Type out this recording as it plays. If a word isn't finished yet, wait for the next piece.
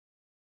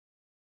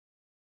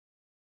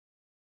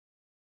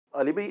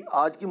علی بھائی،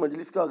 آج کی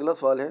مجلس کا اگلا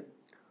سوال ہے۔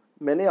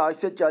 میں نے آج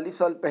سے 40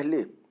 سال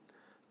پہلے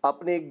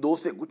اپنے ایک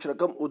دوست سے کچھ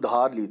رقم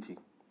ادھار لی تھی،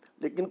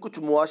 لیکن کچھ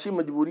معاشی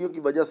مجبوریوں کی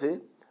وجہ سے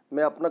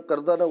میں اپنا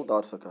قرضہ نہ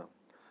اتار سکا۔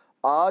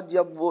 آج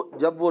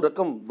جب وہ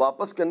رقم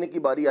واپس کرنے کی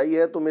باری آئی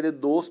ہے تو میرے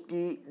دوست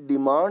کی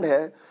ڈیمانڈ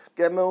ہے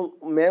کہ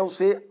میں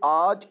اسے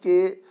آج کے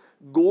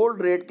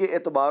گولڈ ریٹ کے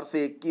اعتبار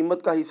سے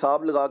قیمت کا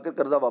حساب لگا کر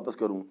قرضہ واپس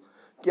کروں۔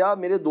 کیا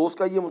میرے دوست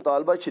کا یہ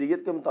مطالبہ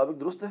شریعت کے مطابق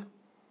درست ہے؟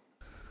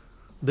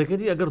 دیکھیں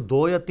جی، اگر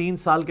 2 یا 3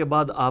 سال کے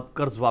بعد آپ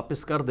قرض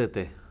واپس کر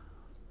دیتے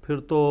پھر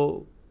تو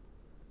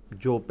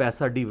جو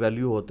پیسہ ڈی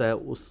ویلیو ہوتا ہے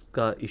اس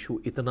کا ایشو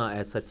اتنا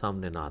ایسا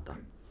سامنے نہ آتا،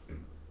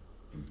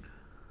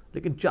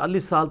 لیکن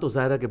 40 سال تو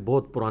ظاہر ہے کہ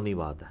بہت پرانی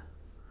بات ہے۔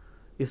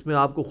 اس میں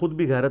آپ کو خود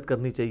بھی غیرت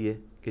کرنی چاہیے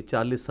کہ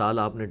 40 سال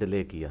آپ نے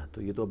ڈیلے کیا،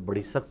 تو یہ تو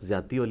بڑی سخت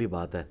زیادتی والی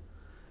بات ہے،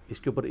 اس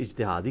کے اوپر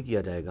اجتہاد ہی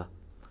کیا جائے گا۔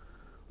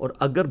 اور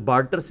اگر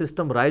بارٹر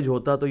سسٹم رائج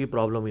ہوتا تو یہ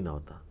پرابلم ہی نہ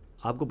ہوتا۔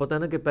 آپ کو پتہ ہے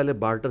نا کہ پہلے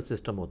بارٹر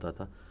سسٹم ہوتا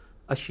تھا،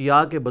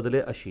 اشیاء کے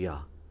بدلے اشیاء،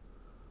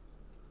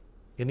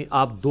 یعنی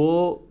آپ 2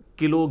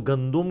 کلو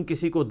گندم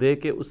کسی کو دے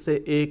کے اس سے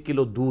 1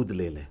 کلو دودھ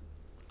لے لیں۔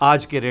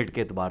 آج کے ریٹ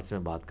کے اعتبار سے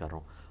میں بات کر رہا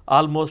ہوں،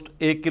 آلموسٹ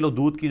 1 کلو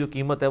دودھ کی جو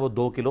قیمت ہے وہ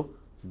 2 کلو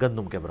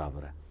گندم کے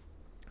برابر ہے،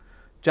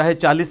 چاہے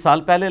 40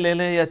 سال پہلے لے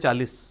لیں یا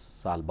 40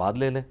 سال بعد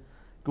لے لیں،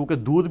 کیونکہ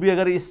دودھ بھی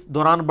اگر اس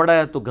دوران بڑھا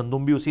ہے تو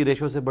گندم بھی اسی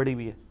ریشو سے بڑھی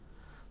ہوئی ہے،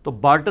 تو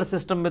بارٹر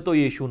سسٹم میں تو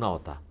یہ ایشو نہ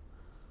ہوتا۔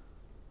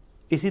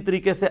 اسی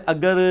طریقے سے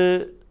اگر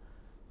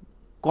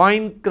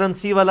کوائن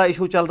کرنسی والا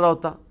ایشو چل رہا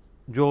ہوتا،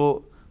 جو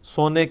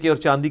سونے کے اور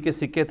چاندی کے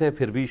سکے تھے،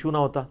 پھر بھی ایشو نہ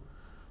ہوتا۔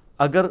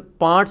 اگر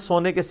 5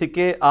 سونے کے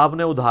سکے آپ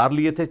نے ادھار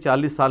لیے تھے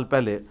 40 سال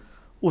پہلے،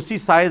 اسی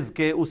سائز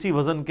کے اسی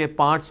وزن کے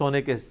 5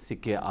 سونے کے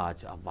سکے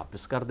آج آپ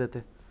واپس کر دیتے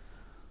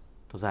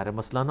تو ظاہر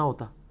مسئلہ نہ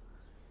ہوتا۔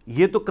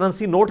 یہ تو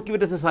کرنسی نوٹ کی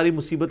وجہ سے ساری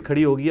مصیبت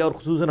کھڑی ہوگی، اور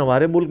خصوصاً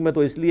ہمارے ملک میں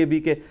تو اس لیے بھی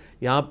کہ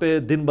یہاں پہ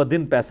دن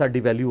بدن پیسہ ڈی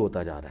ویلیو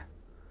ہوتا جا رہا ہے۔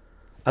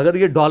 اگر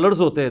یہ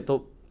ڈالرز ہوتے تو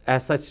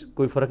ایسا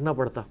کوئی فرق نہ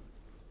پڑتا۔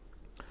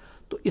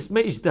 تو اس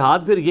میں اجتہاد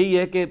پھر یہی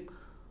ہے کہ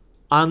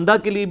آئندہ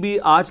کے لیے بھی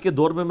آج کے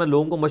دور میں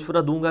لوگوں کو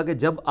مشورہ دوں گا کہ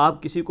جب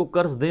آپ کسی کو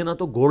قرض دیں نا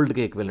تو گولڈ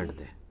کے ایکویلنٹ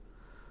دیں،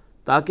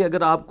 تاکہ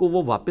اگر آپ کو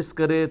وہ واپس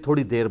کرے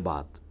تھوڑی دیر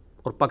بعد،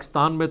 اور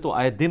پاکستان میں تو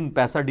آئے دن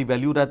پیسہ ڈی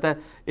ویلیو رہتا ہے،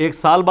 1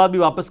 سال بعد بھی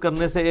واپس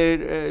کرنے سے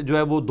جو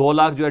ہے وہ 2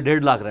 لاکھ جو ہے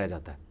 1.5 لاکھ رہ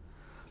جاتا ہے،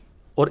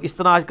 اور اس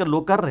طرح آج کل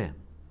لوگ کر رہے ہیں۔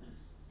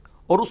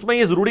 اور اس میں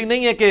یہ ضروری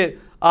نہیں ہے کہ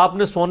آپ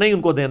نے سونے ہی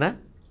ان کو دینا ہے،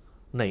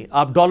 نہیں،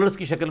 آپ ڈالرز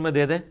کی شکل میں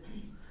دے دیں،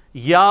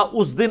 یا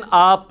اس دن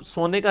آپ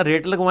سونے کا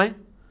ریٹ لگوائیں،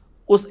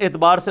 اس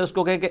اعتبار سے اس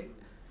کو کہیں کہ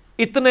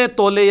اتنے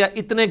تولے یا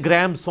اتنے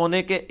گرام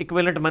سونے کے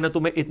ایکویلنٹ میں نے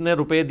تمہیں اتنے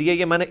روپے دیے،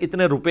 یا میں نے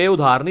اتنے روپے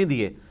ادھار نہیں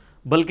دیے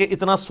بلکہ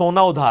اتنا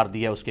سونا ادھار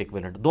دیا اس کے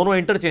ایکویلنٹ، دونوں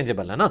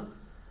انٹرچینجبل ہے نا،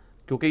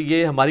 کیونکہ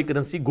یہ ہماری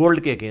کرنسی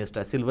گولڈ کے اگینسٹ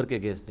ہے، سلور کے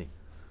اگینسٹ نہیں۔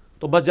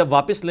 تو بس جب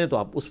واپس لیں تو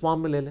آپ اس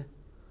فارم میں لے لیں،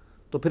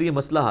 تو پھر یہ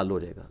مسئلہ حل ہو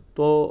جائے گا۔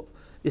 تو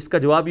اس کا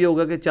جواب یہ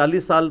ہوگا کہ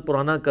 40 سال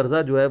پرانا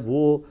قرضہ جو ہے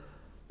وہ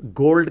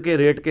گولڈ کے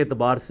ریٹ کے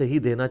اعتبار سے ہی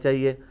دینا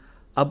چاہیے۔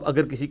 اب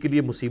اگر کسی کے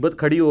لیے مصیبت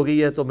کھڑی ہو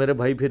گئی ہے تو میرے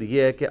بھائی پھر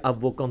یہ ہے کہ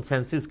اب وہ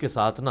کنسنسس کے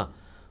ساتھ نا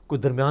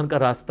کوئی درمیان کا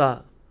راستہ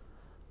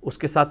اس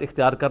کے ساتھ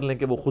اختیار کر لیں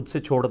کہ وہ خود سے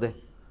چھوڑ دیں۔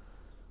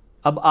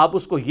 اب آپ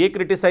اس کو یہ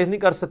کرٹیسائز نہیں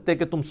کر سکتے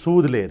کہ تم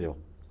سود لے رہے ہو۔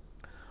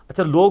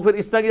 اچھا، لوگ پھر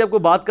اس طرح کی جب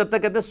کوئی بات کرتا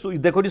ہے کہتے ہیں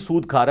دیکھو جی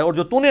سود کھا رہا ہے، اور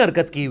جو تو نے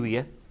حرکت کی ہوئی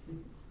ہے،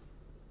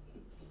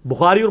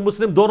 بخاری اور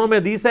مسلم دونوں میں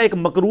حدیث ہے، ایک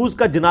مقروض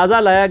کا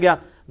جنازہ لایا گیا،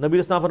 نبی علیہ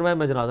السلام فرمایا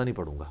میں جنازہ نہیں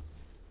پڑھوں گا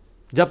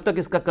جب تک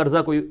اس کا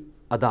قرضہ کوئی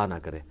ادا نہ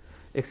کرے۔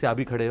 ایک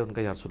صحابی کھڑے ان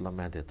کا یا رسول اللہ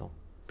میں دیتا ہوں،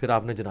 پھر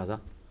آپ نے جنازہ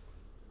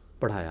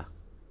پڑھایا۔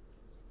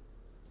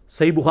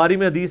 صحیح بخاری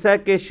میں حدیث ہے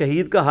کہ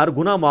شہید کا ہر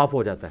گناہ معاف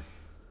ہو جاتا ہے،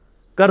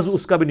 قرض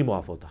اس کا بھی نہیں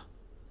معاف ہوتا۔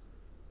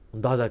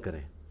 اندازہ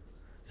کریں،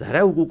 ظاہر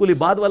ہے حقوق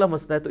العباد والا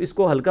مسئلہ ہے، تو اس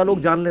کو ہلکا لوگ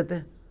جان لیتے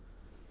ہیں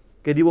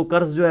کہ جی وہ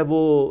قرض جو ہے وہ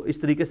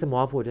اس طریقے سے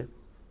معاف ہو جائے۔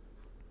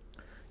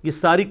 یہ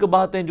ساری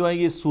باتیں جو ہیں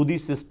یہ سودی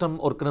سسٹم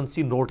اور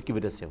کرنسی نوٹ کی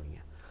وجہ سے ہوئی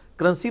ہیں۔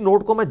 کرنسی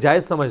نوٹ کو میں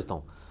جائز سمجھتا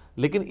ہوں،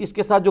 لیکن اس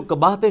کے ساتھ جو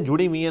قباحتیں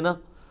جڑی ہوئی ہیں نا،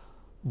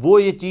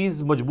 وہ یہ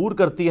چیز مجبور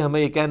کرتی ہے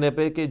ہمیں یہ کہنے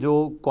پہ کہ جو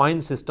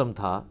کوائن سسٹم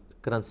تھا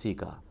کرنسی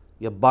کا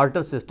یا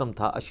بارٹر سسٹم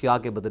تھا اشیاء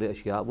کے بدلے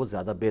اشیاء، وہ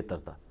زیادہ بہتر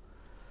تھا۔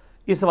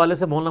 اس حوالے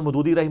سے مولانا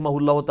مودودی رحمہ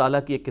اللہ تعالیٰ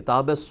کی ایک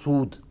کتاب ہے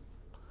سود،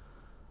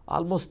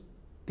 آلموسٹ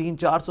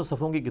 300-400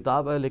 صفحوں کی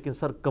کتاب ہے، لیکن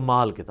سر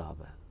کمال کتاب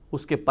ہے۔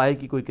 اس کے پائے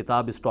کی کوئی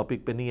کتاب اس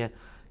ٹاپک پہ نہیں ہے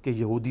کہ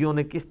یہودیوں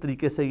نے کس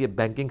طریقے سے یہ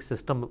بینکنگ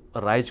سسٹم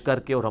رائج کر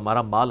کے اور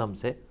ہمارا مال ہم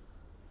سے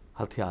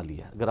ہتھیا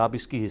لیا۔ اگر آپ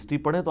اس کی ہسٹری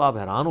پڑھیں تو آپ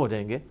حیران ہو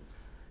جائیں گے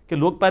کہ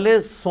لوگ پہلے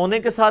سونے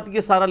کے ساتھ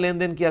یہ سارا لین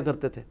دین کیا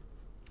کرتے تھے۔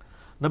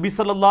 نبی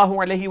صلی اللہ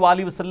علیہ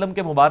وآلہ وسلم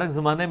کے مبارک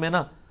زمانے میں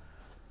نا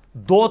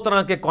 2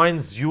 طرح کے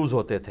کوائنز یوز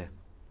ہوتے تھے،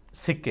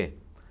 سکے۔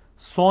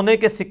 سونے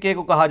کے سکے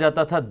کو کہا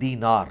جاتا تھا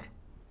دینار،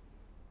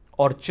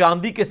 اور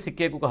چاندی کے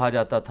سکے کو کہا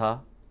جاتا تھا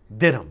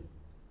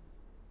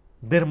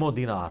درہم و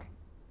دینار۔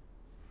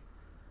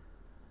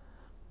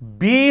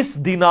 20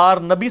 دینار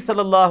نبی صلی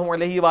اللہ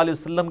علیہ وآلہ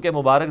وسلم کے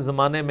مبارک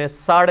زمانے میں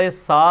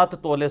 7.5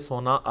 تولے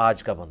سونا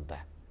آج کا بنتا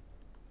ہے،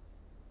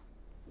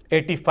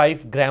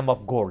 85 گرام آف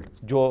گولڈ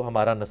جو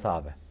ہمارا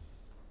نصاب ہے۔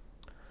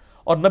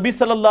 اور نبی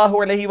صلی اللہ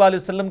علیہ وآلہ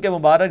وسلم کے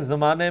مبارک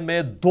زمانے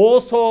میں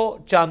 200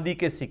 چاندی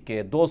کے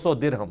سکے، 200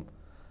 درہم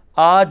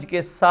آج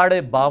کے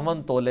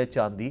 52.5 تولے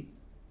چاندی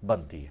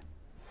بنتی ہے۔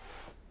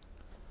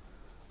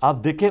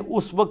 آپ دیکھیں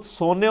اس وقت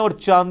سونے اور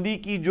چاندی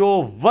کی جو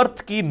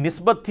ورتھ کی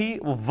نسبت تھی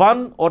وہ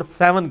 1 اور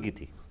 7 کی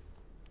تھی،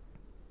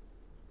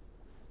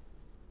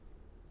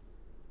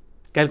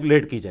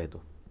 کیلکولیٹ کی جائے تو،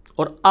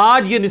 اور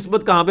آج یہ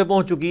نسبت کہاں پہ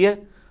پہنچ چکی ہے؟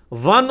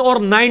 1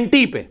 اور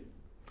 90 پہ،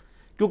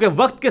 کیونکہ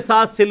وقت کے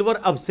ساتھ سلور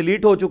اب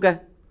سلیٹ ہو چکا ہے۔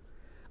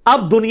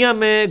 اب دنیا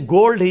میں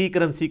گولڈ ہی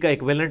کرنسی کا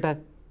ایکویلنٹ ہے۔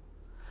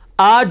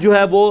 آج جو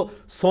ہے وہ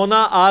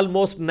سونا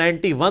آلموسٹ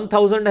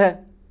 91,000 ہے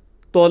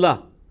تولہ،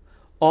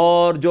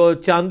 اور جو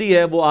چاندی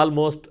ہے وہ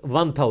آلموسٹ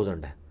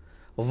 1,000 ہے۔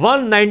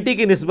 190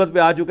 کی نسبت پہ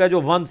آ چکا ہے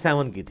جو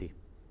 17 کی تھی،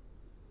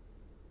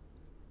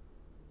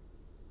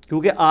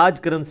 کیونکہ آج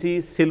کرنسی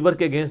سلور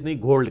کے اگینسٹ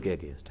نہیں، گولڈ کے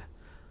اگینسٹ ہے۔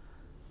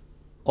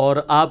 اور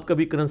آپ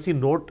کبھی کرنسی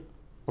نوٹ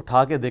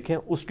اٹھا کے دیکھیں،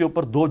 اس کے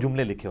اوپر 2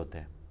 جملے لکھے ہوتے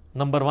ہیں۔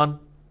 نمبر 1،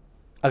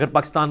 اگر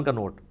پاکستان کا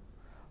نوٹ،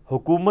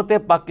 حکومت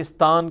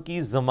پاکستان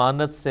کی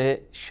ضمانت سے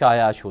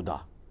شائع شدہ،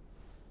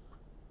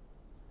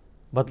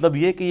 مطلب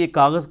یہ کہ یہ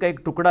کاغذ کا ایک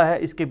ٹکڑا ہے،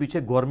 اس کے پیچھے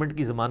گورنمنٹ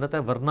کی ضمانت ہے،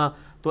 ورنہ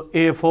تو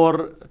A4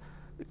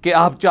 کہ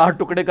آپ 4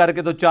 ٹکڑے کر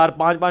کے تو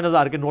 4-5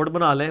 ہزار کے نوٹ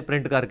بنا لیں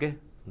پرنٹ کر کے،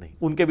 نہیں،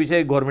 ان کے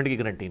پیچھے گورنمنٹ کی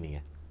گارنٹی نہیں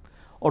ہے۔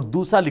 اور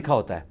دوسرا لکھا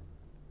ہوتا ہے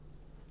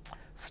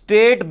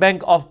اسٹیٹ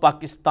بینک آف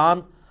پاکستان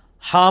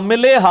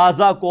حامل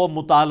حاضہ کو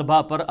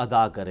مطالبہ پر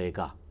ادا کرے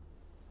گا۔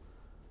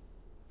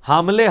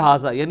 حامل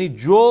حاضہ یعنی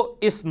جو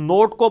اس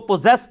نوٹ کو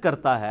پوزیس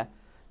کرتا ہے،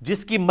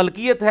 جس کی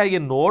ملکیت ہے یہ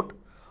نوٹ،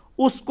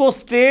 اس کو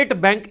اسٹیٹ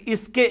بینک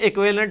اس کے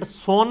ایکویلنٹ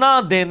سونا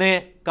دینے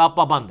کا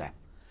پابند ہے،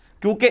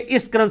 کیونکہ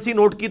اس کرنسی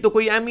نوٹ کی تو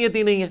کوئی اہمیت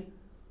ہی نہیں ہے،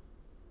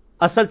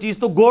 اصل چیز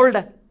تو گولڈ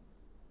ہے،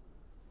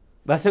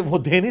 ویسے وہ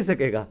دے نہیں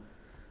سکے گا۔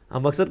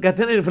 ہم اکثر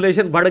کہتے ہیں نا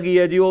انفلیشن بڑھ گئی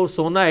ہے جی، وہ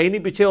سونا ہے ہی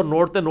نہیں پیچھے اور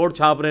نوٹ تے نوٹ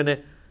چھاپ رہے ہیں،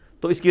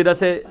 تو اس کی وجہ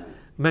سے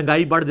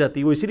مہنگائی بڑھ جاتی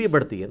ہے۔ وہ اسی لیے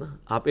بڑھتی ہے نا،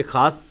 آپ ایک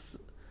خاص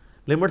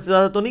لمٹ سے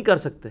زیادہ تو نہیں کر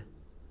سکتے،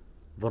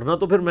 ورنہ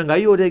تو پھر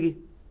مہنگائی ہو جائے گی۔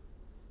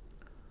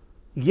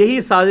 یہی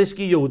سازش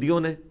کی یہودیوں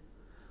نے،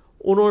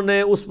 انہوں نے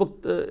اس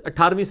وقت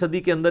 18ویں صدی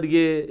کے اندر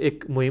یہ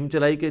ایک مہم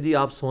چلائی کہ جی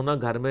آپ سونا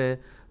گھر میں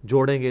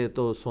جوڑیں گے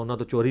تو سونا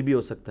تو چوری بھی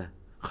ہو سکتا ہے،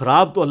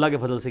 خراب تو اللہ کے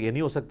فضل سے یہ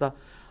نہیں ہو سکتا۔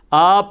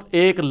 آپ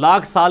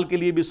 1,00,000 سال کے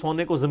لیے بھی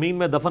سونے کو زمین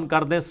میں دفن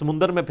کر دیں،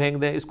 سمندر میں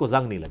پھینک دیں، اس کو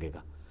زنگ نہیں لگے گا۔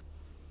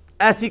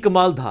 ایسی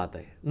کمال دھات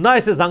ہے، نہ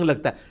اسے زنگ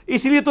لگتا ہے،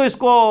 اس لیے تو اس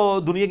کو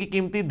دنیا کی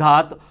قیمتی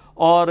دھات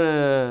اور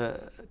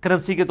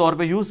کرنسی کے طور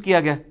پہ یوز کیا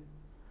گیا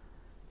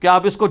کہ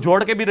آپ اس کو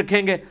جوڑ کے بھی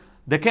رکھیں گے۔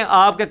 دیکھیں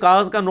آپ کے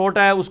کاغذ کا نوٹ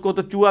ہے، اس کو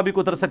تو چوہا بھی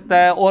کتر سکتا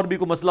ہے، اور بھی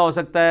کوئی مسئلہ ہو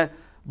سکتا ہے،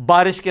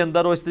 بارش کے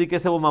اندر اور اس طریقے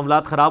سے وہ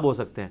معاملات خراب ہو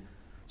سکتے ہیں۔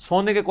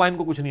 سونے کے کوائن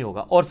کو کچھ نہیں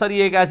ہوگا۔ اور سر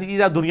یہ ایک ایسی چیز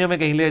ہے آپ دنیا میں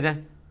کہیں لے جائیں،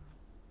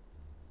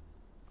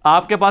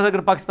 آپ کے پاس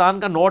اگر پاکستان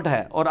کا نوٹ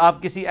ہے اور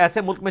آپ کسی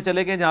ایسے ملک میں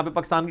چلے گئے جہاں پہ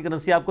پاکستان کی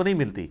کرنسی آپ کو نہیں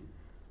ملتی،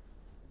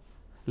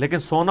 لیکن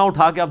سونا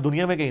اٹھا کے آپ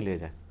دنیا میں کہیں لے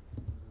جائیں،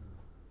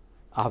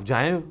 آپ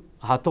جائیں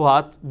ہاتھوں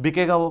ہاتھ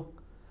بکے گا وہ۔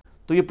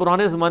 تو یہ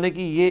پرانے زمانے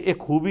کی یہ ایک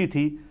خوبی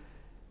تھی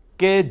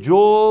کہ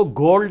جو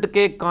گولڈ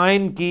کے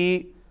کائن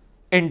کی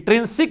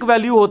انٹرنسک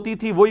ویلیو ہوتی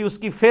تھی وہی اس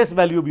کی فیس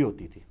ویلیو بھی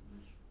ہوتی تھی،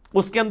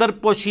 اس کے اندر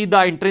پوشیدہ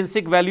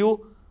انٹرنسک ویلیو۔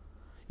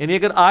 یعنی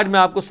اگر آج میں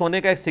آپ کو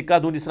سونے کا ایک سکہ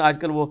دوں، جس طرح آج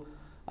کل وہ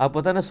آپ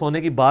پتہ نا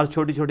سونے کی بار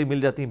چھوٹی چھوٹی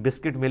مل جاتی ہیں،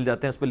 بسکٹ مل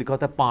جاتے ہیں، اس پہ لکھا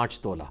ہوتا ہے 5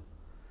 تولہ،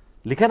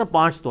 لکھا ہے نا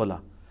 5 تولہ،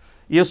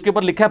 یہ اس کے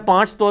اوپر لکھا ہے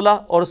 5 تولہ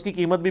اور اس کی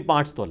قیمت بھی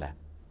 5 تولہ ہے۔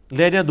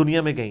 لے جائیں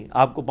دنیا میں کہیں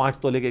آپ کو 5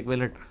 تولے کے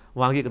ایکویلنٹ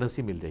وہاں کی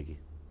کرنسی مل جائے گی۔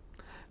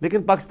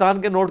 لیکن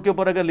پاکستان کے نوٹ کے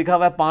اوپر اگر لکھا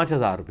ہوا ہے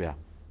 5,000 روپیہ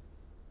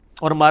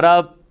اور ہمارا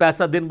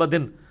پیسہ دن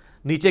بدن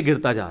نیچے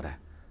گرتا جا رہا ہے،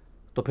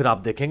 تو پھر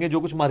آپ دیکھیں گے جو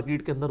کچھ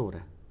مارکیٹ کے اندر ہو رہا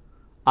ہے۔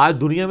 آج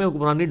دنیا میں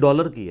حکمرانی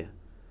ڈالر کی ہے،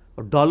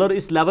 اور ڈالر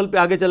اس لیول پہ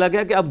آگے چلا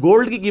گیا کہ اب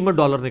گولڈ کی قیمت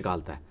ڈالر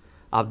نکالتا ہے۔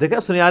 آپ دیکھیں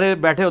سنیارے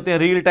بیٹھے ہوتے ہیں،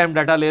 ریل ٹائم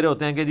ڈیٹا لے رہے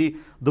ہوتے ہیں کہ جی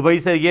دبئی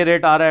سے یہ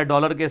ریٹ آ رہا ہے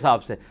ڈالر کے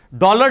حساب سے،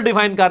 ڈالر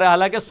ڈیفائن کر رہا ہے،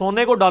 حالانکہ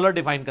سونے کو ڈالر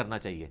ڈیفائن کرنا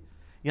چاہیے،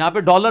 یہاں پہ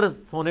ڈالر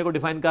سونے کو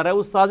ڈیفائن کر رہا ہے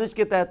اس سازش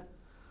کے تحت۔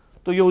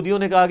 تو یہودیوں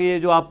نے کہا کہ یہ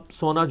جو آپ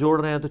سونا جوڑ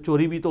رہے ہیں تو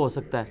چوری بھی تو ہو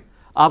سکتا ہے،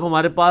 آپ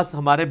ہمارے پاس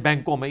ہمارے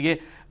بینکوں میں، یہ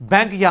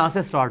بینک یہاں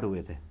سے سٹارٹ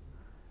ہوئے تھے،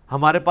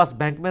 ہمارے پاس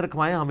بینک میں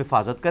رکھوائیں، ہم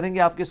حفاظت کریں گے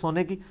آپ کے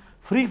سونے کی،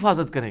 فری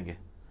حفاظت کریں گے۔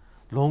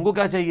 لوگوں کو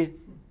کیا چاہیے؟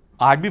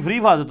 آج بھی فری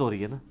حفاظت ہو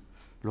رہی ہے نا،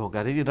 لوگ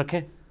کہہ رہے جی رکھیں۔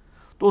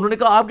 تو انہوں نے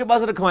کہا آپ کے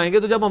پاس رکھوائیں گے،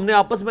 تو جب ہم نے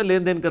آپس میں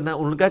لین دین کرنا ہے،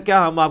 انہوں نے کہا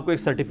کیا ہم آپ کو ایک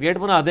سرٹیفکیٹ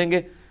بنا دیں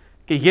گے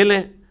کہ یہ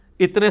لیں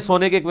اتنے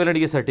سونے کے ایکویلنٹ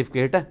یہ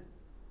سرٹیفکیٹ ہے،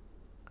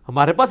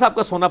 ہمارے پاس آپ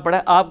کا سونا پڑا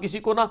ہے۔ آپ کسی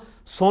کو نا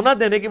سونا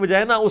دینے کی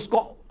بجائے نا اس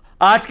کو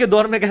آج کے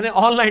دور میں کہنے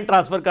آن لائن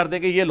ٹرانسفر کر دیں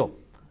کہ یہ لو،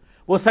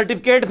 وہ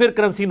سرٹیفکیٹ پھر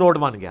کرنسی نوٹ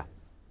بن گیا۔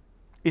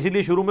 اسی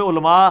لیے شروع میں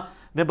علماء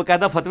نے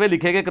باقاعدہ فتوے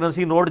لکھے کہ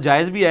کرنسی نوٹ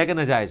جائز بھی ہے کہ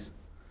ناجائز۔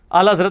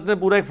 اعلیٰ حضرت نے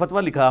پورا ایک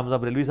فتویٰ لکھا حمزہ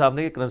بریلوی صاحب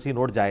نے کہ کرنسی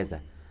نوٹ جائز ہے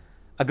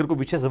اگر کوئی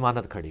پیچھے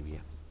ضمانت کھڑی ہوئی ہے۔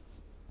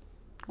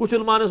 کچھ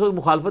علماء نے اس وقت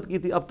مخالفت کی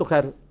تھی، اب تو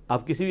خیر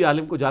آپ کسی بھی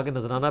عالم کو جا کے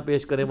نذرانہ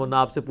پیش کریں، وہ نہ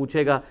آپ سے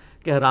پوچھے گا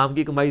کہ حرام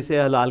کی کمائی سے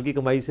ہے حلال کی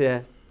کمائی سے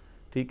ہے،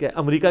 ٹھیک ہے۔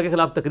 امریکہ کے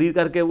خلاف تقریر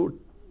کر کے وہ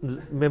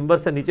ممبر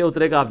سے نیچے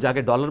اترے گا، آپ جا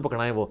کے ڈالر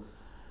پکڑائیں، وہ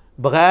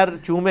بغیر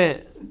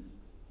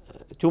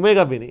چومے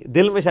گا بھی نہیں،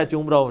 دل میں شاید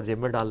چوم رہا ہو اور جیب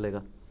میں ڈال لے گا۔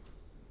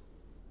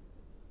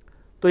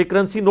 تو یہ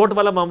کرنسی نوٹ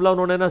والا معاملہ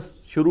انہوں نے نا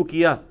شروع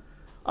کیا،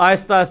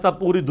 آہستہ آہستہ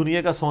پوری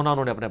دنیا کا سونا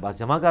انہوں نے اپنے پاس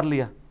جمع کر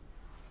لیا.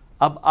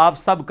 اب آپ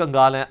سب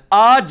کنگال ہیں.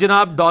 آج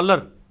جناب ڈالر،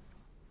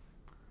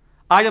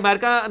 آج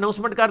امریکہ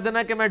اناؤنسمنٹ کر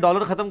دینا کہ میں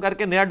ڈالر ختم کر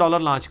کے نیا ڈالر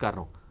لانچ کر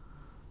رہا ہوں،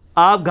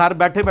 آپ گھر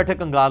بیٹھے بیٹھے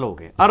کنگال ہو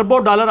گئے. اربوں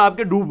ڈالر آپ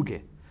کے ڈوب گئے،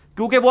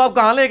 کیونکہ وہ آپ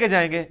کہاں لے کے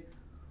جائیں گے؟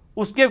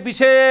 اس کے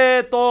پیچھے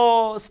تو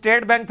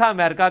اسٹیٹ بینک تھا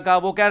امریکہ کا،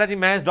 وہ کہہ رہا جی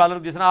میں اس ڈالر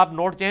جس طرح آپ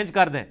نوٹ چینج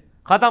کر دیں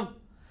ختم.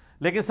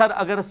 لیکن سر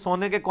اگر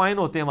سونے کے کوائن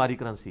ہوتے ہیں ہماری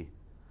کرنسی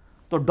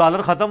تو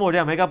ڈالر ختم ہو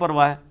جائے ہمیں کیا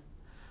پرواہ ہے؟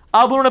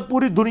 اب انہوں نے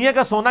پوری دنیا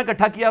کا سونا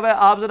اکٹھا کیا ہوا ہے.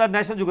 آپ ذرا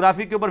نیشنل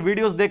جغرافی کے اوپر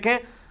ویڈیوز دیکھیں،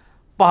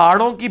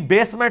 پہاڑوں کی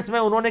بیسمنٹس میں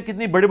انہوں نے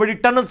کتنی بڑی بڑی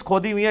ٹنلز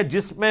کھودی ہوئی ہیں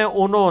جس میں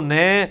انہوں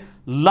نے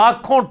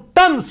لاکھوں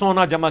ٹن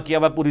سونا جمع کیا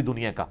ہوا ہے پوری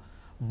دنیا کا،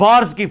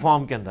 بارز کی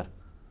فارم کے اندر.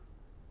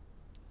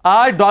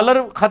 آج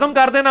ڈالر ختم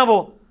کر دینا،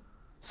 وہ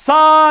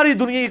ساری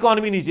دنیا کی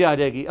اکانومی نیچے آ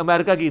جائے گی،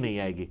 امریکہ کی نہیں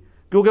آئے گی،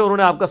 کیونکہ انہوں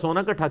نے آپ کا سونا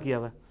اکٹھا کیا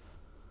ہوا ہے.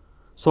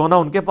 سونا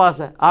ان کے پاس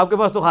ہے، آپ کے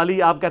پاس تو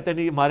خالی آپ کہتے ہیں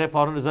نہیں ہمارے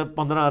فارن ریزرو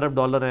 15 ارب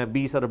ڈالر ہیں،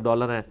 20 ارب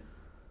ڈالر ہیں،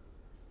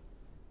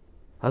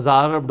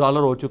 1000 ارب ڈالر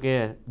ہو چکے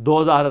ہیں،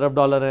 2000 ارب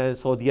ڈالر ہیں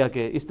سعودیہ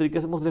کے، اس طریقے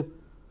سے مسلم.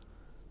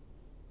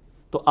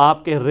 تو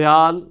آپ کے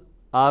ریال،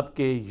 آپ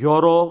کے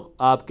یورو،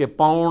 آپ کے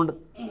پاؤنڈ،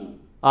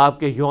 آپ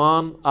کے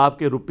یوان، آپ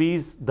کے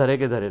روپیز دھرے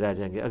کے دھرے رہ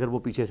جائیں گے اگر وہ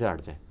پیچھے سے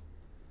ہٹ جائیں،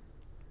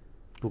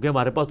 کیونکہ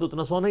ہمارے پاس تو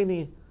اتنا سونا ہی نہیں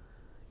ہے.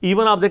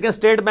 ایون آپ دیکھیں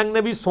اسٹیٹ بینک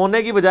نے بھی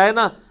سونے کی بجائے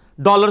نا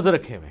ڈالرز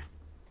رکھے ہوئے ہیں،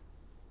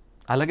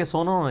 حالانکہ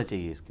سونا ہونا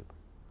چاہیے اس کے اوپر.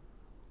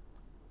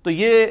 تو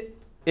یہ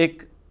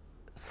ایک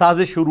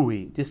سازش شروع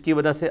ہوئی جس کی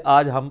وجہ سے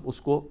آج ہم اس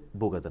کو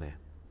بھگت رہے ہیں.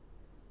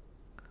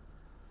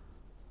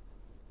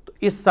 تو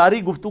اس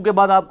ساری گفتگو کے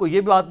بعد آپ کو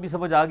یہ بات بھی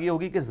سمجھ آ گئی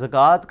ہوگی کہ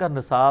زکوٰۃ کا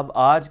نصاب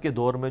آج کے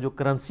دور میں جو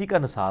کرنسی کا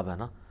نصاب ہے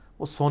نا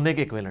وہ سونے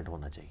کے ایکویلنٹ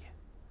ہونا چاہیے.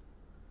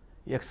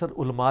 یہ اکثر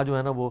علماء جو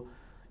ہے نا وہ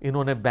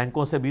انہوں نے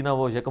بینکوں سے بھی نا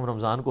وہ یکم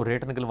رمضان کو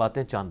ریٹ نکلواتے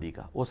ہیں چاندی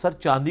کا. وہ سر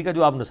چاندی کا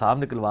جو آپ نصاب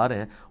نکلوا رہے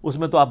ہیں اس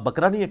میں تو آپ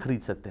بکرا نہیں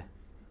خرید سکتے.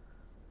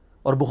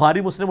 اور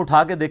بخاری مسلم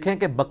اٹھا کے دیکھیں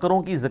کہ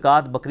بکروں کی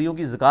زکوٰۃ، بکریوں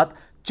کی زکوٰۃ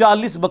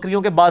 40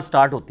 بکریوں کے بعد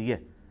سٹارٹ ہوتی ہے،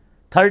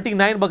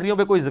 39 بکریوں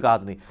پہ کوئی زکوٰۃ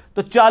نہیں.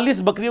 تو 40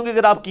 بکریوں کی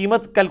اگر آپ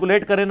قیمت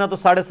کیلکولیٹ کریں نا تو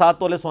 7.5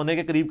 تولے سونے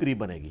کے قریب قریب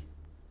بنے گی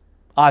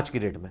آج کی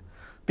ریٹ میں.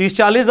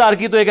 30-40 ہزار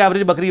کی تو ایک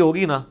ایوریج بکری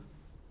ہوگی نا،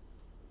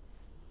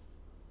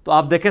 تو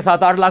آپ دیکھیں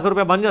 7-8 لاکھ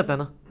روپے بن جاتا ہے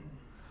نا.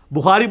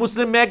 بخاری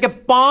مسلم میں ہے کہ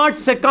 5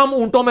 سے کم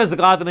اونٹوں میں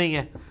زکوٰۃ نہیں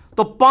ہے،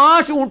 تو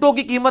 5 اونٹوں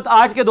کی قیمت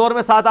آج کے دور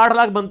میں 7-8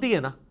 لاکھ بنتی ہے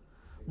نا.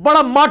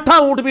 بڑا ماٹھا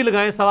اونٹ بھی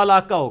لگائیں 1.25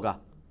 لاکھ کا ہوگا،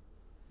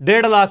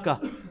 1.5 لاکھ کا.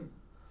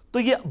 تو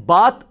یہ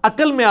بات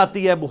عقل میں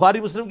آتی ہے.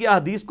 بخاری مسلم کی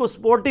حدیث کو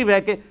سپورٹیو ہے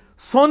کہ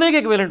سونے کے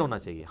ایکویلنٹ ہونا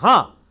چاہیے.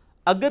 ہاں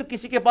اگر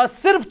کسی کے پاس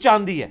صرف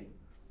چاندی ہے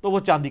تو وہ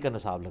چاندی کا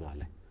نصاب لگا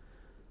لے.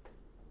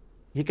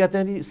 یہ کہتے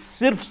ہیں جی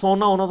صرف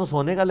سونا ہونا تو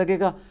سونے کا لگے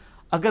گا،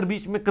 اگر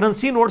بیچ میں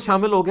کرنسی نوٹ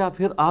شامل ہو گیا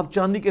پھر آپ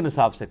چاندی کے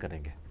نصاب سے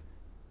کریں گے.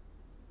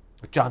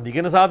 چاندی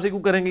کے نصاب سے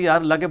کیوں کریں گے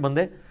یار اللہ کے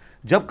بندے،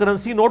 جب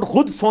کرنسی نوٹ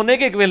خود سونے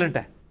کے ایکویلنٹ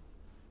ہے،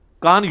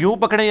 کان یوں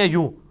پکڑیں یا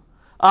یوں،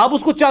 آپ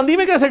اس کو چاندی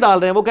میں کیسے ڈال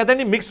رہے ہیں؟ وہ کہتے ہیں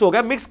نہیں مکس ہو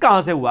گیا. مکس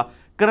کہاں سے ہوا؟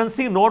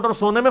 کرنسی نوٹ اور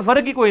سونے میں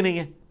فرق ہی کوئی نہیں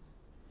ہے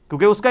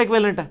کیونکہ اس کا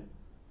ایکویلنٹ ہے.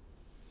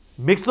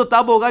 مکس تو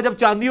تب ہوگا جب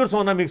چاندی اور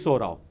سونا مکس ہو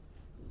رہا ہو،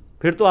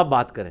 پھر تو آپ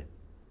بات کریں.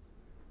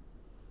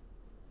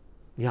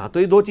 یہاں تو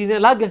یہ دو چیزیں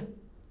الگ ہیں،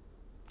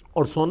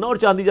 اور سونا اور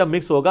چاندی جب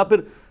مکس ہوگا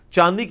پھر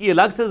چاندی کی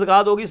الگ سے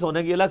زکوٰۃ ہوگی،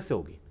 سونے کی الگ سے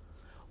ہوگی.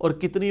 اور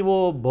کتنی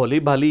وہ بھولی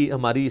بھالی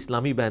ہماری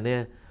اسلامی بہنیں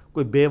ہیں،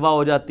 کوئی بیوہ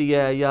ہو جاتی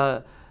ہے یا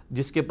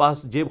جس کے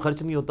پاس جیب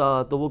خرچ نہیں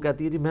ہوتا تو وہ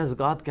کہتی ہے جی میں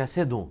زکوٰۃ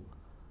کیسے دوں،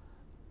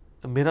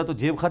 میرا تو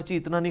جیب خرچ ہی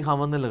اتنا نہیں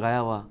خاوند نے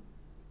لگایا ہوا.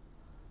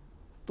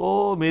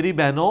 تو میری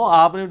بہنوں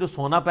آپ نے جو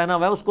سونا پہنا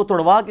ہوا ہے اس کو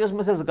توڑوا کے اس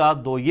میں سے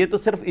زکوٰۃ دو. یہ تو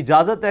صرف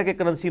اجازت ہے کہ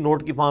کرنسی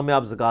نوٹ کی فارم میں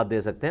آپ زکوٰۃ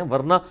دے سکتے ہیں،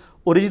 ورنہ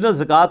اوریجنل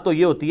زکوٰۃ تو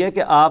یہ ہوتی ہے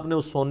کہ آپ نے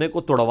اس سونے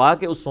کو توڑوا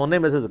کے اس سونے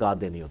میں سے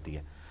زکوٰۃ دینی ہوتی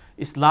ہے.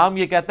 اسلام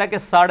یہ کہتا ہے کہ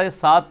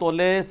 7.5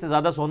 تولے سے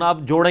زیادہ سونا آپ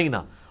جوڑیں ہی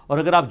نہ، اور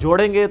اگر آپ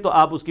جوڑیں گے تو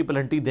آپ اس کی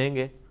پلنٹی دیں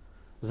گے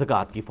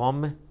زکوٰۃ کی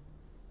فارم میں.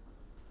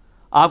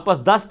 آپ پاس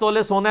 10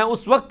 تولے سونا ہے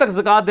اس وقت تک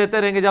زکوٰۃ دیتے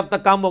رہیں گے جب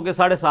تک کم ہو کے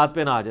 7.5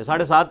 پہ نہ آ جائے.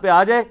 7.5 پہ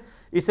آ جائے،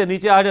 اس سے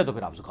نیچے آ جائے تو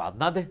پھر آپ زکوٰۃ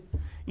نہ دیں.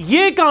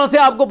 یہ کہاں سے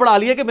آپ کو پڑھا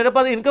لیا کہ میرے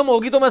پاس انکم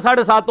ہوگی تو میں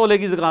 7.5 تولے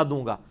کی زکوٰۃ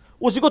دوں گا،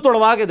 اسی کو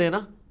توڑوا کے دینا.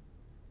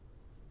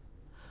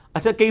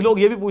 اچھا کئی لوگ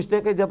یہ بھی پوچھتے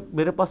ہیں کہ جب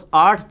میرے پاس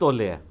 8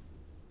 تولے ہے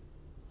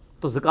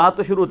تو زکوٰۃ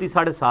تو شروع ہوتی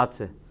 7.5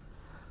 سے،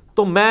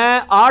 تو میں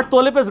 8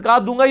 تولے پہ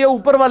زکوٰۃ دوں گا یا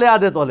اوپر والے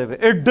آدھے تولے پہ؟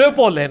 ایڈے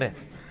پولے نے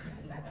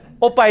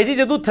او بھائی جی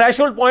جدو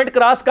تھریشولڈ پوائنٹ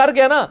کراس کر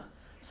گیا نا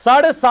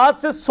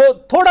 7.5 سے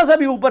تھوڑا سا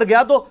بھی اوپر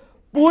گیا تو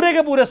پورے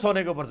کے پورے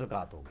سونے کے اوپر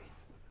زکوٰۃ ہوگی.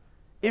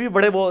 یہ بھی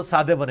بڑے وہ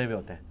سادے بنے ہوئے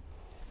ہوتے ہیں.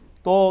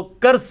 تو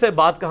قرض سے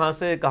بات کہاں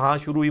سے کہاں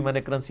شروع ہوئی؟ میں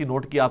نے کرنسی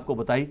نوٹ کی آپ کو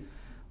بتائی.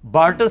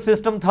 بارٹر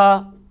سسٹم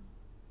تھا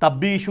تب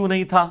بھی ایشو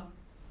نہیں تھا.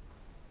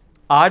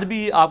 آج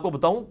بھی آپ کو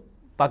بتاؤں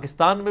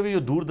پاکستان میں بھی جو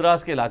دور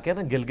دراز کے علاقے ہیں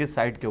نا گلگت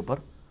سائڈ کے اوپر،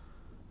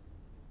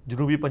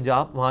 جنوبی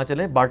پنجاب، وہاں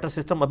چلیں بارٹر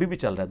سسٹم ابھی بھی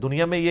چل رہا ہے.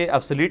 دنیا میں یہ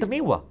ابسلیٹ نہیں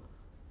ہوا،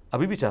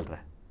 ابھی بھی چل رہا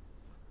ہے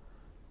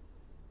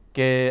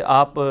کہ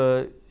آپ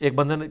ایک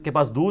بندے کے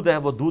پاس دودھ ہے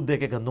وہ دودھ دے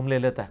کے گندم لے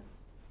لیتا ہے.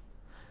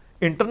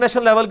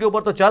 انٹرنیشنل لیول کے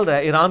اوپر تو چل رہا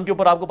ہے. ایران کے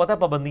اوپر آپ کو پتہ ہے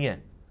پابندیاں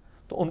ہیں،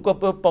 تو ان کو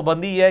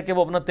پابندی یہ ہے کہ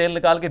وہ اپنا تیل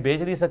نکال کے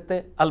بیچ نہیں سکتے،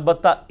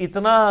 البتہ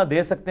اتنا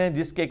دے سکتے ہیں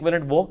جس کے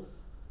ایکویلنٹ وہ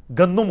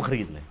گندم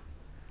خرید لیں.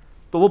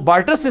 تو وہ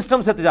بارٹر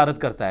سسٹم سے تجارت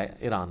کرتا ہے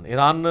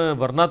ایران،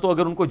 ورنہ تو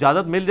اگر ان کو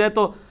اجازت مل جائے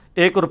تو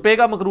 1 روپے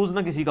کا مقروض نہ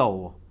کسی کا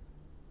ہو،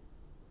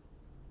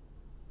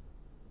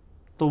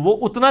 تو وہ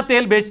اتنا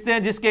تیل بیچتے ہیں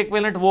جس کے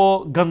ایکویلنٹ وہ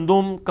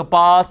گندم،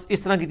 کپاس،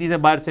 اس طرح کی چیزیں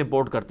باہر سے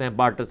امپورٹ کرتے ہیں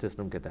بارٹر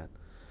سسٹم کے تحت.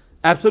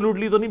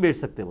 ایبسولوٹلی تو نہیں بیچ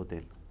سکتے وہ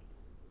تیل.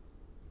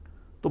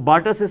 تو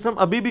بارٹر سسٹم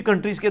ابھی بھی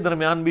کنٹریز کے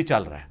درمیان بھی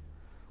چل رہا ہے.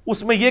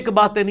 اس میں یہ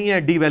باتیں نہیں ہے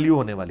ڈی ویلیو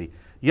ہونے والی.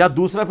 یا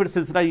دوسرا پھر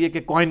سلسلہ یہ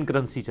کہ کوائن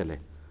کرنسی چلے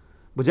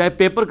بجائے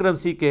پیپر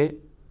کرنسی کے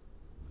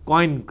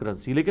کوائن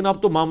کرنسی. لیکن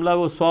اب تو معاملہ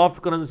وہ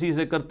سافٹ کرنسی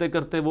سے کرتے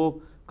کرتے وہ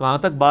کہاں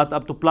تک بات،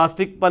 اب تو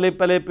پلاسٹک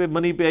پہلے پہ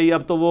منی پہ آئی،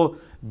 اب تو وہ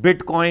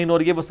بٹ کوائن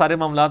اور یہ وہ سارے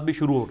معاملات بھی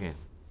شروع ہو گئے ہیں.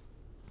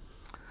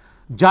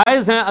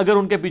 جائز ہیں اگر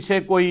ان کے پیچھے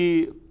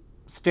کوئی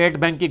اسٹیٹ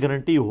بینک کی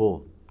گارنٹی ہو،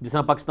 جس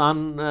طرح پاکستان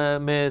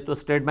میں تو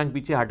اسٹیٹ بینک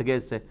پیچھے ہٹ گئے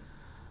اس سے،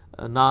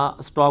 نہ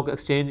اسٹاک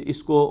ایکسچینج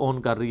اس کو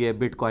اون کر رہی ہے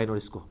بٹ کوائن اور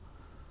اس کو.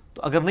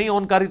 تو اگر نہیں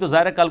اون کر رہی تو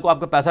ظاہر ہے کل کو آپ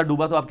کا پیسہ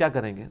ڈوبا تو آپ کیا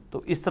کریں گے.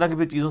 تو اس طرح کی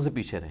بھی چیزوں سے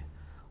پیچھے رہیں.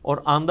 اور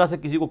آمدہ سے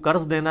کسی کو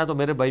قرض دینا ہے تو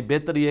میرے بھائی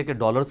بہتر یہ ہے کہ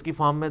ڈالرز کی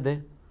فارم میں دیں،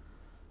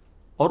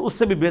 اور اس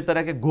سے بھی بہتر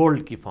ہے کہ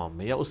گولڈ کی فارم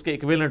میں یا اس کے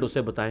ایکویلنٹ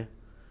اسے بتائیں.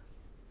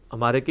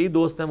 ہمارے کئی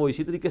دوست ہیں وہ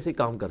اسی طریقے سے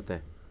کام کرتے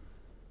ہیں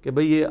کہ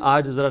بھئی یہ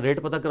آج ذرا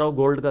ریٹ پتہ کراؤ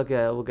گولڈ کا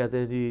کیا ہے. وہ کہتے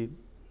ہیں جی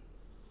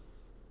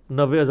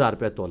 90,000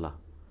 روپیہ تولہ.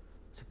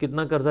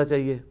 کتنا قرضہ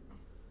چاہیے؟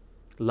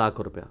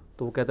 1,00,000 روپیہ.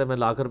 تو وہ کہتا ہے میں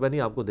 1,00,000 روپیہ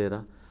نہیں آپ کو دے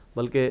رہا،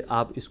 بلکہ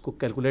آپ اس کو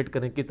کیلکولیٹ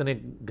کریں کتنے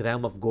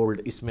گرام آف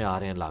گولڈ اس میں آ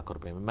رہے ہیں 1,00,000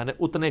 روپے میں. میں نے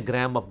اتنے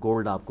گرام آف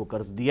گولڈ آپ کو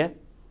قرض دیا ہے.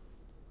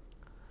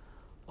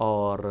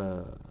 اور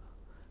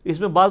اس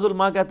میں بعض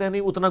علماء کہتے ہیں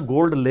نہیں اتنا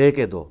گولڈ لے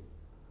کے دو.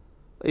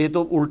 یہ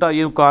تو الٹا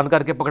یہ کان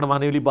کر کے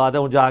پکڑوانے والی بات ہے،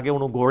 وہ جا کے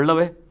انہوں گولڈ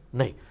لوے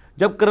نہیں.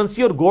 جب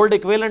کرنسی اور گولڈ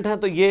ایکویلنٹ ہیں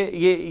تو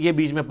یہ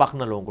بیچ میں پخ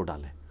نہ لوگوں کو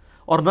ڈالیں.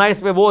 اور نہ اس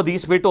پہ وہ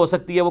حدیث فٹ ہو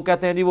سکتی ہے. وہ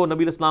کہتے ہیں جی وہ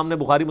نبی اسلام نے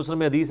بخاری مسلم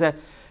میں حدیث ہے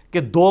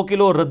کہ 2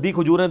 کلو ردی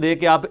کھجوریں دے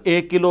کے آپ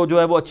 1 کلو جو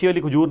ہے وہ اچھی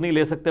والی کھجور نہیں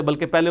لے سکتے،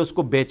 بلکہ پہلے اس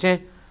کو بیچیں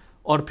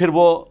اور پھر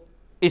وہ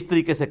اس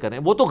طریقے سے کریں.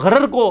 وہ تو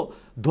غرر کو،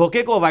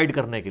 دھوکے کو اوائڈ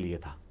کرنے کے لیے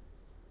تھا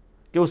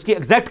کہ اس کی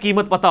ایگزیکٹ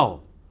قیمت پتہ ہو،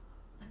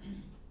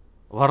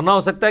 ورنہ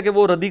ہو سکتا ہے کہ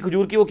وہ ردی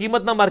کھجور کی وہ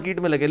قیمت نہ مارکیٹ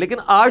میں لگے. لیکن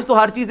آج تو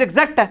ہر چیز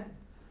ایگزیکٹ ہے.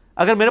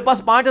 اگر میرے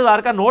پاس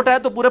 5,000 کا نوٹ ہے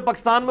تو پورے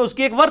پاکستان میں اس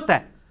کی ایک ورت ہے،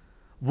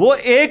 وہ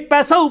 1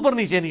 پیسہ اوپر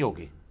نیچے نہیں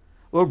ہوگی.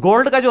 اور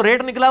گولڈ کا جو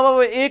ریٹ نکلا ہوا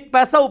وہ 1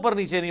 پیسہ اوپر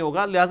نیچے نہیں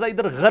ہوگا. لہٰذا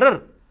ادھر غرر،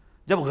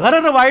 جب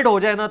غرر اوائڈ ہو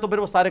جائے نا تو پھر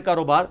وہ سارے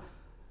کاروبار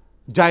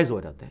جائز ہو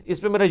جاتے ہیں.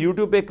 اس پہ میرا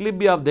یوٹیوب پہ کلپ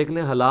بھی آپ دیکھ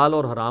لیں، حلال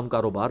اور حرام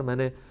کاروبار. میں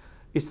نے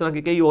اس طرح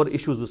کے کئی اور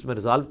ایشوز اس میں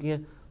ریزالو کیے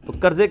ہیں. تو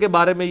قرضے کے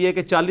بارے میں یہ ہے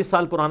کہ 40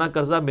 سال پرانا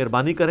قرضہ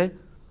مہربانی کریں،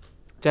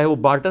 چاہے وہ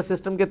بارٹر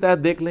سسٹم کے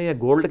تحت دیکھ لیں یا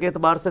گولڈ کے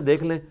اعتبار سے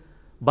دیکھ لیں.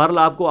 بہرحال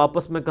آپ کو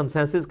آپس میں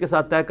کنسنسس کے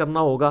ساتھ طے کرنا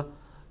ہوگا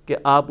کہ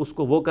آپ اس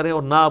کو وہ کریں،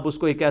 اور نہ آپ اس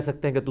کو یہ کہہ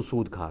سکتے ہیں کہ تو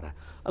سود کھا رہا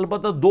ہے.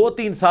 البتہ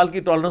 2-3 سال کی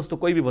ٹالرنس تو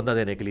کوئی بھی بندہ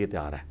دینے کے لیے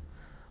تیار ہے.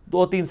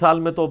 2-3 سال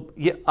میں تو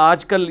یہ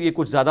آج کل یہ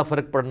کچھ زیادہ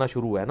فرق پڑنا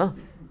شروع ہوا ہے نا.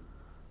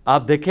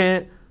 آپ دیکھیں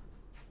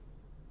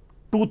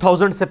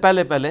 2000 سے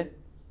پہلے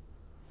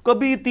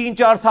کبھی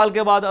 3-4 سال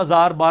کے بعد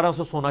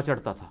 1,000-1,200 سونا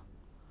چڑھتا تھا،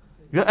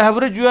 یا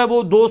ایوریج جو ہے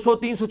وہ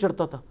 200-300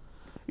 چڑھتا تھا.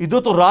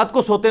 ادھر تو رات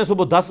کو سوتے ہیں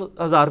صبح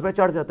 10,000 روپے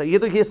چڑھ جاتا ہے.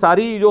 یہ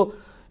ساری جو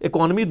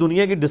اکانومی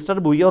دنیا کی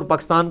ڈسٹرب ہوئی ہے اور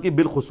پاکستان کی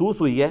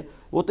بالخصوص ہوئی ہے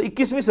وہ تو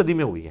 21ویں صدی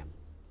میں ہوئی ہے.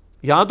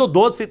 یہاں تو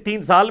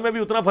 2-3 سال میں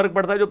بھی اتنا فرق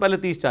پڑتا ہے جو پہلے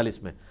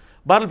 30-40 میں.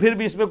 بہرحال پھر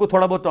بھی اس میں کوئی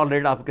تھوڑا بہت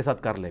ٹالریٹ آپ کے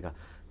ساتھ کر لے گا.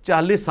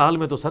 40 سال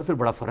میں تو سر پھر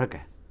بڑا فرق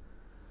ہے.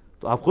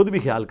 تو آپ خود بھی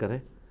خیال کریں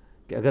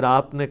کہ اگر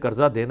آپ نے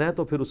قرضہ دینا ہے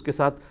تو پھر اس کے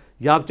ساتھ،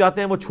 یا آپ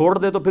چاہتے ہیں وہ چھوڑ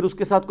دے تو پھر اس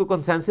کے ساتھ کوئی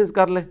کنسنسس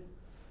کر لیں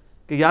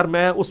کہ یار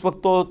میں اس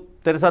وقت تو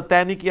تیرے ساتھ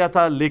طے نہیں کیا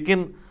تھا،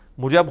 لیکن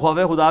مجھے اب خوف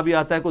خدا بھی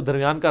آتا ہے، کوئی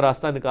درمیان کا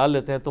راستہ نکال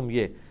لیتے ہیں تم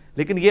یہ.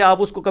 لیکن یہ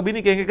آپ اس کو کبھی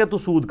نہیں کہیں گے کہ تو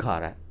سود کھا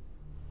رہا ہے.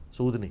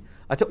 سود نہیں.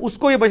 اچھا اس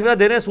کو یہ مشورہ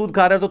دے رہے ہیں سود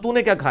کھا رہا ہے، تو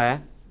نے کیا کھایا ہے؟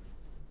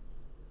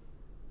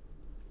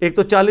 ایک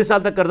تو 40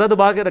 سال تک قرضہ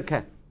دبا کے رکھا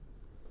ہے،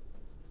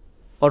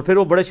 اور پھر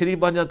وہ بڑے شریف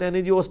بن جاتے ہیں.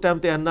 نہیں جی اس ٹائم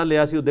تے انا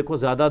لیا سی، دیکھو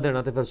زیادہ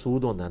دینا تو پھر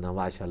سود ہوتا ہے نا.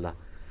 ماشاءاللہ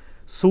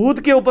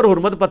سود کے اوپر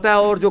حرمت پتہ ہے،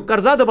 اور جو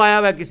قرضہ دبایا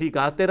ہوا ہے کسی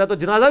کا، تیرا تو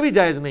جنازہ بھی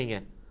جائز نہیں ہے،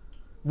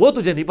 وہ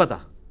تجھے نہیں پتا.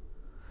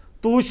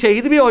 تو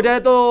شہید بھی ہو جائے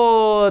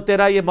تو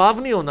تیرا یہ معاف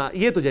نہیں ہونا،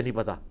 یہ تجھے نہیں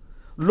پتا.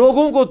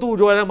 لوگوں کو تو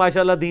جو ہے نا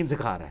ماشاءاللہ دین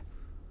سکھا رہا ہے.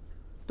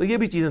 تو یہ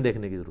بھی چیزیں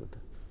دیکھنے کی ضرورت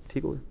ہے.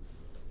 ٹھیک ہو گیا.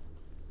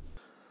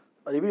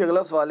 ابھی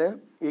اگلا سوال ہے.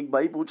 ایک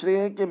بھائی پوچھ رہے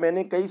ہیں کہ میں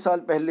نے کئی سال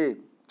پہلے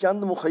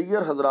چند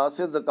مخیر حضرات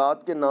سے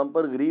زکوٰۃ کے نام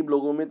پر غریب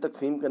لوگوں میں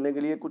تقسیم کرنے کے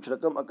لیے کچھ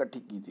رقم اکٹھی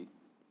کی تھی،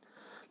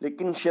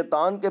 لیکن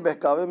شیطان کے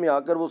بہکاوے میں آ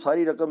کر وہ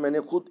ساری رقم میں نے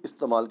خود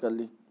استعمال کر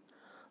لی.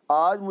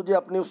 آج مجھے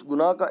اپنے اس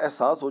گناہ کا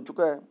احساس ہو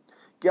چکا ہے.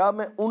 کیا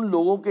میں ان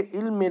لوگوں کے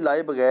علم میں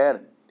لائے بغیر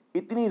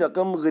اتنی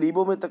رقم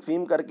غریبوں میں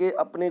تقسیم کر کے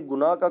اپنے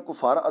گناہ کا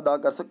کفارہ ادا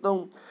کر سکتا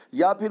ہوں،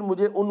 یا پھر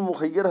مجھے ان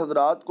مخیر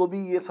حضرات کو بھی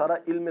یہ سارا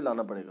علم میں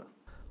لانا پڑے گا؟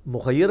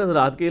 مخیر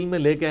حضرات کے علم میں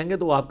لے کے آئیں گے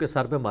تو وہ آپ کے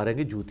سر پہ ماریں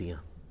گے جوتیاں.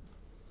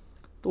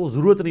 تو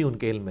ضرورت نہیں ان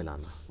کے علم میں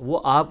لانا، وہ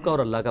آپ کا اور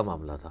اللہ کا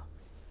معاملہ تھا.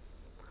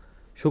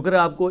 شکر ہے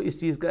آپ کو اس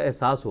چیز کا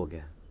احساس ہو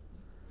گیا.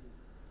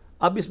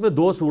 اب اس میں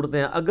دو صورتیں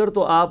ہیں. اگر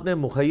تو آپ نے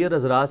مخیر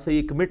حضرات سے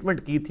یہ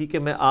کمٹمنٹ کی تھی کہ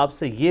میں آپ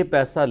سے یہ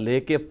پیسہ لے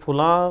کے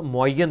فلاں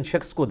معین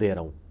شخص کو دے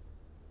رہا ہوں,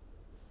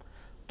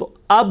 تو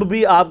اب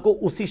بھی آپ کو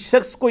اسی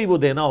شخص کو ہی وہ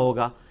دینا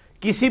ہوگا,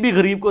 کسی بھی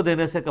غریب کو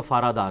دینے سے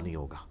کفارہ ادا نہیں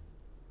ہوگا,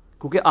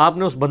 کیونکہ آپ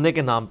نے اس بندے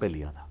کے نام پہ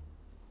لیا تھا.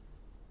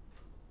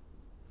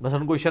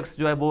 مثلا کوئی شخص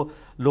جو ہے وہ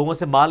لوگوں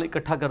سے مال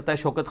اکٹھا کرتا ہے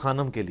شوکت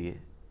خانم کے لیے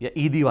یا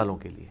عیدی والوں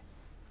کے لیے,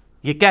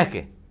 یہ کہہ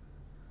کے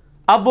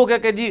اب وہ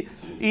کہ جی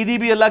عیدی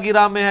بھی اللہ کی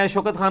راہ میں ہے,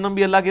 شوکت خانم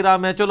بھی اللہ کی راہ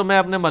میں ہے, چلو میں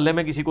اپنے محلے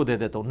میں کسی کو دے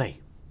دیتا ہوں. نہیں,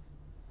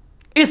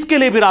 اس کے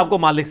لیے پھر آپ کو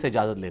مالک سے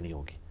اجازت لینی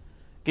ہوگی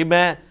کہ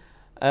میں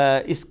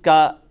اس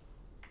کا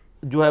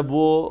جو ہے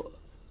وہ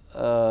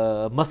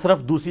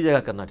مصرف دوسری جگہ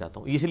کرنا چاہتا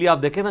ہوں. اس لیے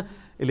آپ دیکھیں نا,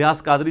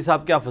 الیاس قادری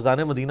صاحب کے آپ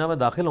فضان مدینہ میں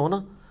داخل ہو نا,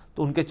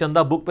 تو ان کے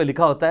چندہ بک پہ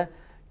لکھا ہوتا ہے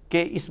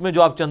کہ اس میں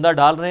جو آپ چندہ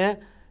ڈال رہے ہیں,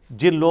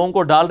 جن لوگوں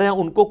کو ڈال رہے ہیں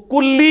ان کو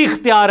کلی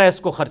اختیار ہے اس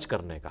کو خرچ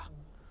کرنے کا,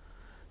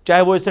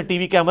 چاہے وہ اس سے ٹی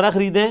وی کیمرہ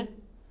خریدیں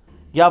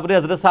یا اپنے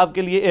حضرت صاحب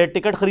کے لیے ایئر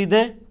ٹکٹ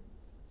خریدیں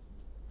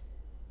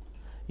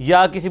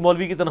یا کسی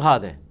مولوی کی تنخواہ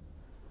دیں.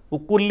 وہ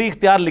کلی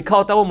اختیار لکھا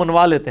ہوتا ہے, وہ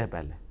منوا لیتے ہیں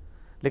پہلے.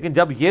 لیکن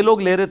جب یہ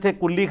لوگ لے رہے تھے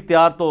کلی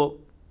اختیار, تو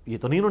یہ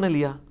تو نہیں انہوں نے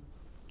لیا.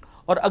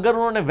 اور اگر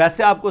انہوں نے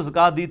ویسے آپ کو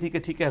زکوٰۃ دی تھی کہ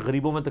ٹھیک ہے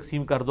غریبوں میں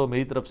تقسیم کر دو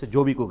میری طرف سے,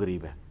 جو بھی کوئی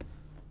غریب ہے,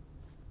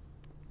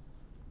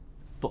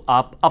 تو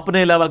آپ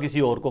اپنے علاوہ کسی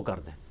اور کو کر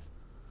دیں,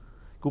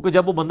 کیونکہ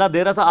جب وہ بندہ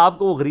دے رہا تھا آپ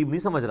کو وہ غریب نہیں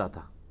سمجھ رہا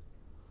تھا,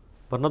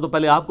 ورنہ تو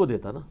پہلے آپ کو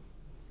دیتا نا.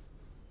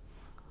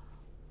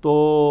 تو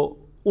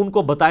ان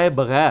کو بتائے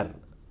بغیر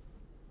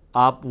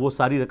آپ وہ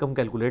ساری رقم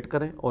کیلکولیٹ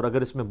کریں, اور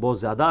اگر اس میں بہت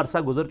زیادہ عرصہ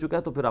گزر چکا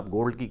ہے تو پھر آپ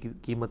گولڈ کی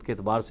قیمت کے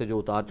اعتبار سے جو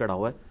اتار چڑھا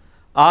ہوا ہے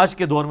آج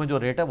کے دور میں جو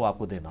ریٹ ہے وہ آپ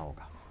کو دینا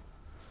ہوگا.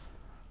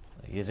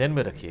 یہ ذہن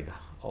میں رکھیے گا.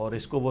 اور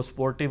اس کو وہ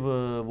سپورٹیو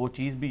وہ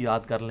چیز بھی یاد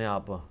کر لیں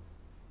آپ,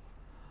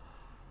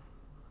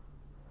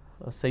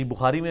 صحیح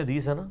بخاری میں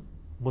حدیث ہے نا,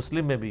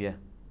 مسلم میں بھی ہے,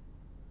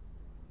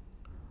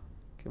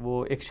 کہ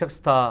وہ ایک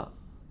شخص تھا,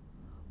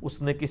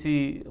 اس نے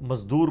کسی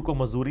مزدور کو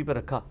مزدوری پہ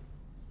رکھا,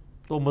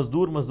 تو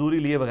مزدور مزدوری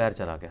لیے بغیر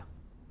چلا گیا.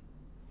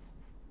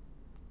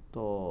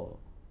 تو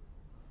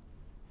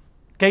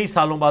کئی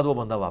سالوں بعد وہ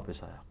بندہ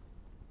واپس آیا,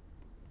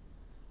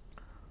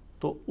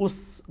 تو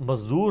اس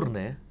مزدور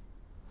نے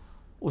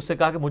اس سے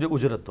کہا کہ مجھے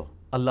اجرت دو,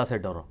 اللہ سے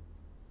ڈرو.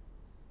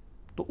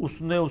 تو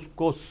اس نے اس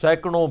کو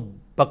سینکڑوں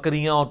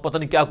بکریاں اور پتہ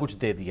نہیں کیا کچھ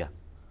دے دیا.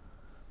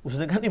 اس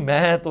نے کہا نہیں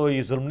میں تو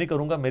یہ ظلم نہیں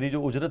کروں گا, میری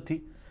جو اجرت تھی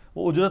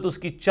وہ اجرت اس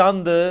کی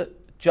چند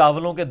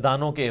چاولوں کے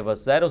دانوں کے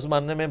عوض, ظاہر اس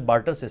زمانے میں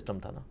بارٹر سسٹم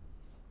تھا نا,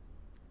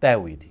 طے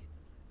ہوئی تھی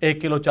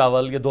 1 کلو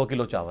چاول یا 2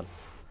 کلو چاول.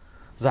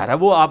 ظاہر ہے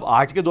وہ آپ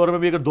آج کے دور میں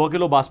بھی اگر 2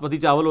 کلو باسمتی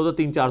چاول ہو تو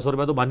 300-400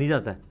 روپے تو بن ہی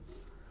جاتا ہے.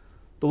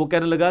 تو وہ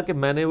کہنے لگا کہ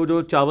میں نے وہ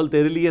جو چاول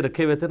تیرے لیے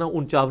رکھے ہوئے تھے نا,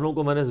 ان چاولوں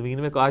کو میں نے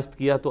زمین میں کاشت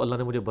کیا تو اللہ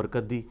نے مجھے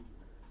برکت دی,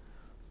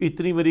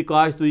 اتنی میری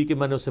کاشت ہوئی کہ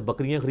میں نے اس سے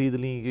بکریاں خرید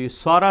لیں, یہ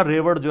سارا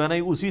ریوڑ جو ہے نا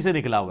اسی سے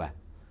نکلا ہوا ہے,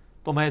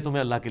 تو میں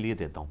تمہیں اللہ کے لیے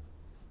دیتا ہوں.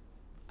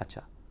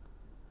 اچھا,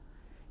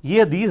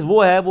 یہ حدیث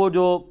وہ ہے وہ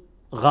جو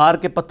غار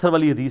کے پتھر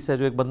والی حدیث ہے,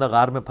 جو ایک بندہ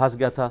غار میں پھنس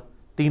گیا تھا,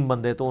 3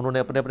 بندے, تو انہوں نے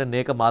اپنے اپنے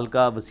نیک مال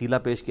کا وسیلہ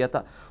پیش کیا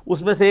تھا.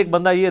 اس میں سے ایک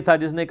بندہ یہ تھا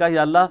جس نے کہا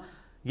یا اللہ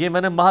یہ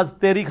میں نے محض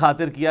تیری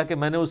خاطر کیا, کہ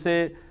میں نے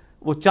اسے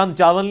وہ چند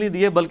چاول نہیں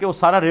دیے بلکہ وہ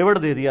سارا ریوڑ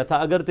دے دیا تھا,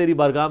 اگر تیری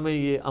بارگاہ میں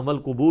یہ عمل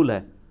قبول ہے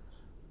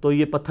تو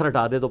یہ پتھر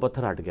ہٹا دے, تو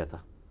پتھر ہٹ گیا تھا.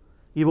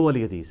 یہ وہ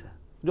والی حدیث ہے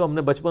جو ہم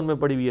نے بچپن میں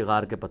پڑھی ہوئی ہے,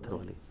 غار کے پتھر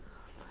والی.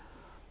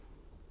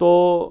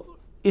 تو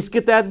اس کے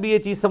تحت بھی یہ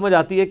چیز سمجھ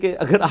آتی ہے کہ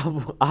اگر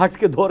آپ آج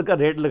کے دور کا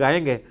ریٹ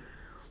لگائیں گے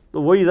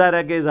تو وہی ظاہر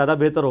ہے کہ زیادہ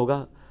بہتر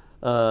ہوگا.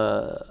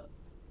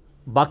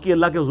 باقی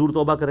اللہ کے حضور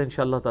توبہ کریں,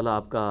 انشاءاللہ تعالیٰ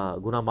آپ کا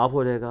گناہ معاف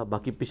ہو جائے گا.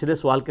 باقی پچھلے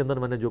سوال کے اندر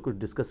میں نے جو کچھ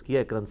ڈسکس کیا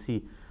ہے کرنسی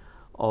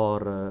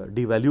اور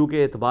ڈی ویلیو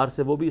کے اعتبار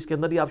سے, وہ بھی اس کے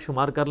اندر ہی آپ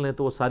شمار کر لیں,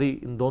 تو وہ ساری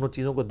ان دونوں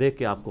چیزوں کو دیکھ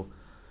کے آپ کو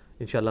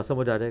انشاءاللہ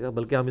سمجھ آ جائے گا.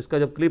 بلکہ ہم اس کا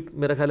جب کلپ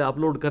میرا خیال ہے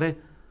اپلوڈ کریں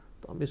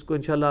تو ہم اس کو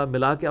انشاءاللہ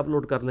ملا کے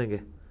اپلوڈ کر لیں گے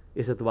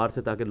اس اعتبار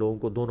سے, تاکہ لوگوں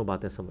کو دونوں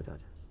باتیں سمجھ آ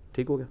جائیں.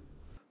 ٹھیک ہو گیا؟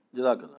 جزاک اللہ.